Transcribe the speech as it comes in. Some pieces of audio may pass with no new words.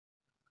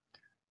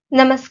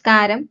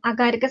നമസ്കാരം.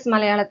 അകാരിക്കസ്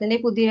മലയാളത്തിന്റെ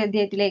പുതിയൊരു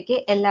അധ്യായത്തിലേക്ക്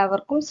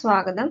എല്ലാവർക്കും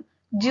സ്വാഗതം.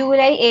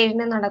 ജൂലൈ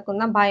 7-ന്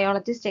നടക്കുന്ന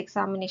biologist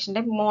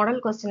എക്സാമിനേഷന്റെ model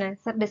question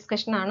answer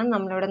discussion ആണ്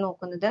നമ്മളിവിടെ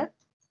നോക്കുന്നത്.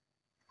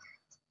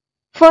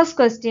 First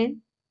question,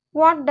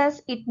 what does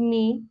it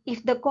mean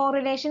if the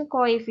correlation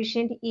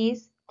coefficient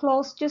is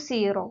close to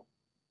 0?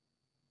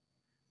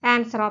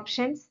 Answer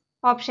options.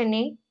 Option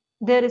A,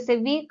 there is a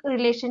weak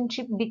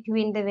relationship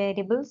between the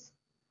variables.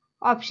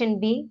 Option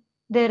B,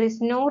 there is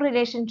no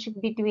relationship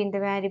between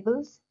the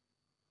variables.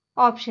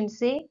 Option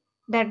C,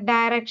 the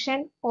direction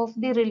of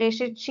the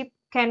relationship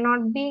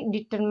cannot be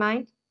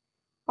determined.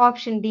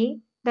 Option D,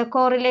 the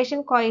correlation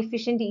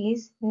coefficient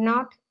is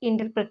not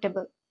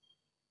interpretable.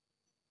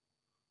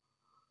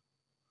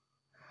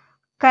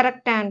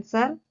 Correct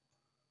answer.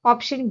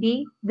 Option B,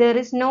 there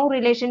is no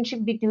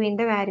relationship between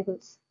the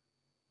variables.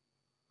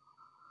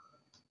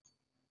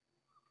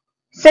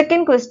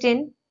 Second question,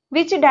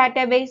 which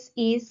database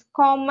is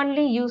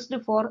commonly used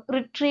for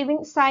retrieving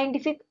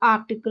scientific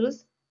articles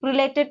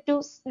related to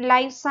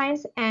life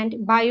science and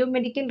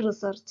biomedical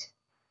research?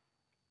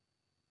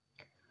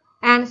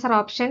 Answer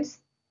options.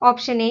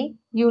 Option A,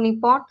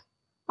 UniProt.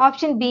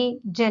 Option B,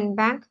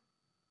 GenBank.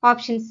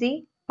 Option C,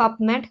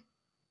 PubMed.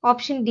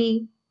 Option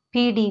D,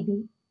 PDB.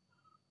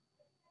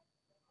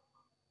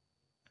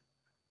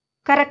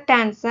 Correct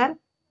answer.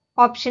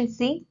 Option C,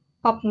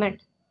 PubMed.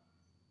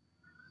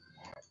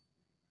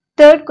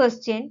 Third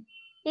question,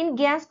 in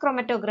gas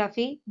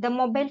chromatography, the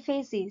mobile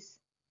phase is?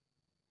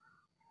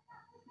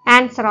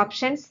 Answer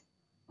options.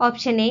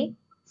 Option A,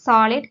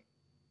 solid.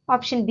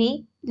 Option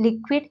B,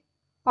 liquid.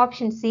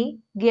 Option C,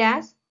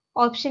 gas.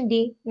 Option D,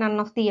 none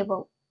of the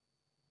above.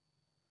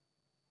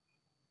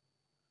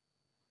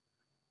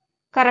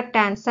 Correct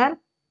answer.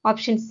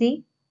 Option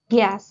C,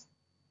 gas.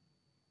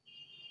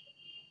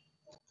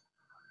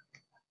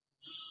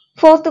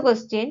 Fourth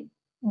question,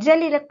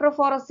 gel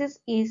electrophoresis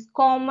is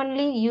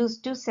commonly used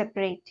to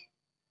separate.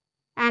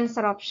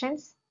 Answer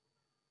options.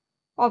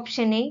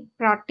 Option A,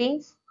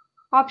 proteins.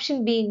 Option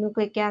B,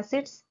 nucleic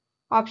acids.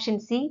 Option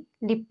C,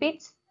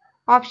 lipids.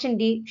 Option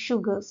D,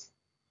 sugars.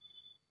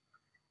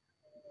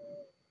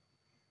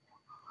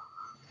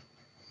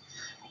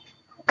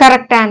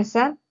 Correct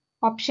answer.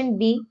 Option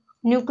B,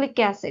 nucleic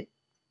acid.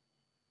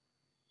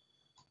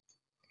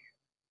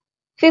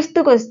 Fifth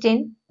question,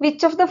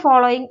 which of the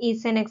following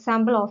is an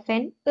example of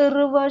an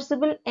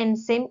irreversible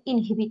enzyme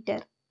inhibitor?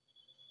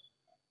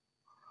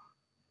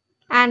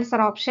 Answer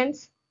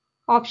options.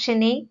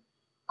 Option A,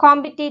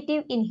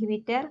 competitive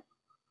inhibitor.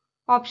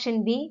 Option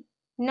B,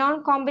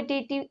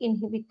 non-competitive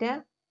inhibitor.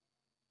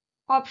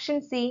 Option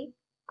C,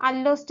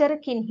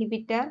 allosteric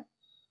inhibitor.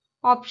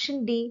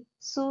 Option D,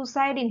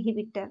 suicide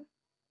inhibitor.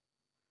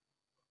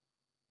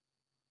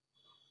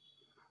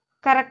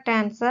 Correct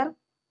answer.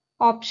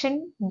 Option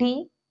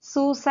D,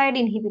 suicide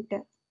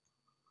inhibitor.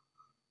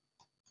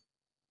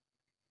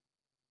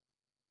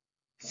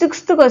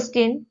 Sixth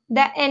question,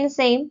 the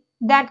enzyme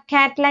that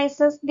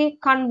catalyzes the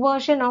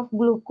conversion of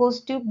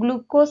glucose to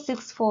glucose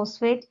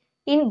 6-phosphate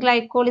in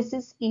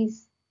glycolysis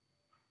is?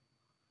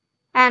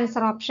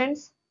 Answer options.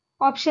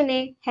 Option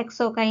A,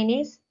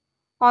 hexokinase.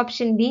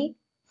 Option B,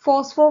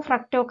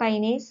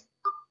 phosphofructokinase.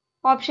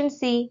 Option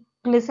C,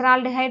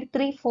 glyceraldehyde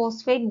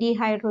 3-phosphate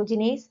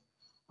dehydrogenase.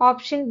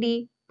 Option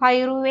D,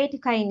 pyruvate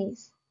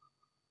kinase.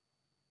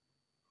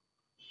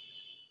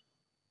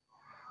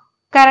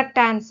 Correct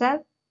answer.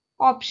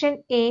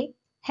 Option A,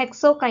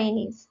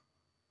 hexokinase.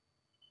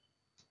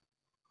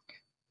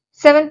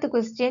 Seventh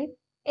question,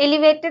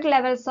 elevated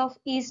levels of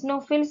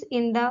eosinophils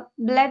in the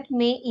blood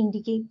may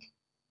indicate?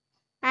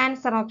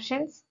 Answer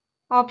options.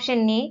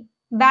 Option A,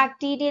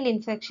 bacterial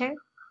infection.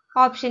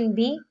 Option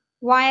B,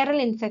 viral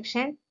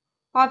infection.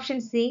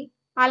 Option C,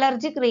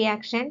 allergic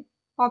reaction.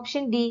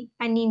 Option D,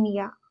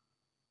 anemia.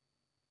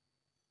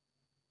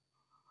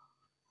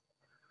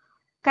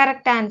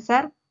 Correct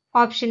answer.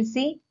 Option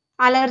C,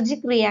 allergic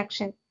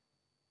reaction.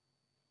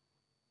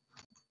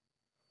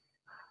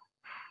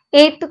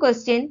 Eighth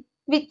question,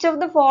 which of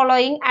the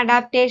following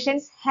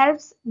adaptations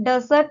helps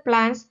desert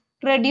plants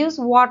reduce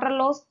water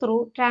loss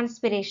through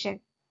transpiration?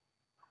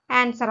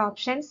 Answer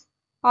options.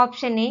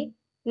 Option A,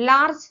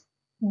 large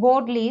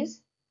broad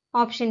leaves.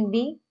 Option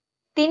B,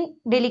 thin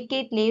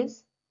delicate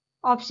leaves.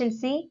 Option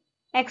C,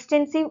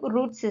 extensive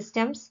root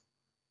systems.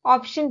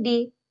 Option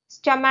D,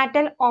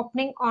 stomatal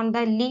opening on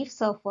the leaf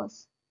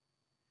surface.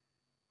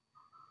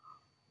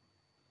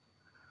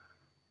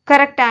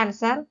 Correct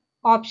answer.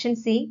 Option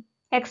C,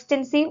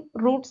 extensive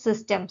root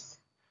systems.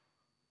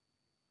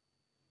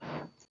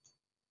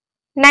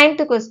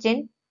 Ninth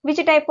question, which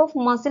type of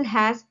muscle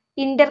has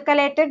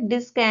intercalated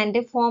disc and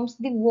forms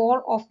the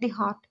wall of the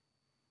heart?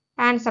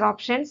 Answer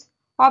options.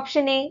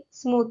 Option A,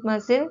 smooth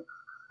muscle.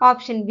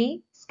 Option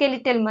B,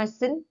 skeletal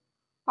muscle.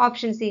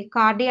 Option C,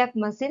 cardiac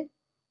muscle.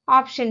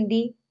 Option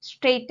D,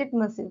 straighted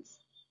muscles.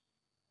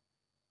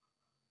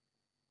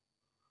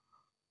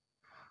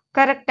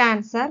 Correct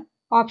answer.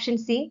 Option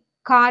C,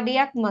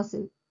 cardiac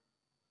muscle.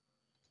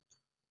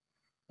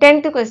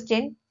 10th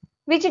question,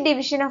 which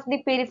division of the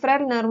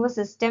peripheral nervous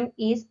system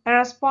is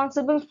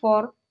responsible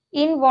for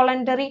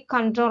Involuntary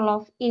control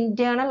of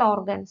internal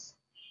organs.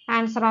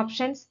 Answer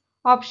options.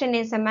 Option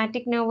A,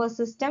 somatic nervous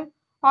system.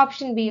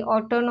 Option B,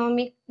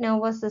 autonomic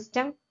nervous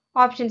system.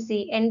 Option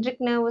C, enteric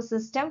nervous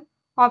system.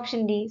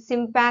 Option D,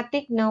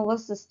 sympathetic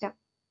nervous system.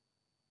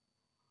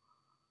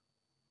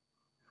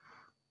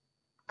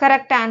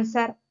 Correct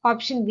answer.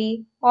 Option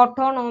B,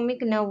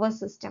 autonomic nervous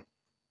system.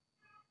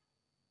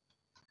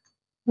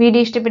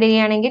 Video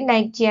ഇഷ്ടപ്പെടുകയാണെങ്കിൽ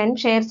like ചെയ്യാനും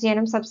share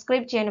ചെയ്യാനും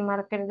subscribe ചെയ്യാനും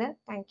മറക്കരുത്.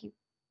 Thank you.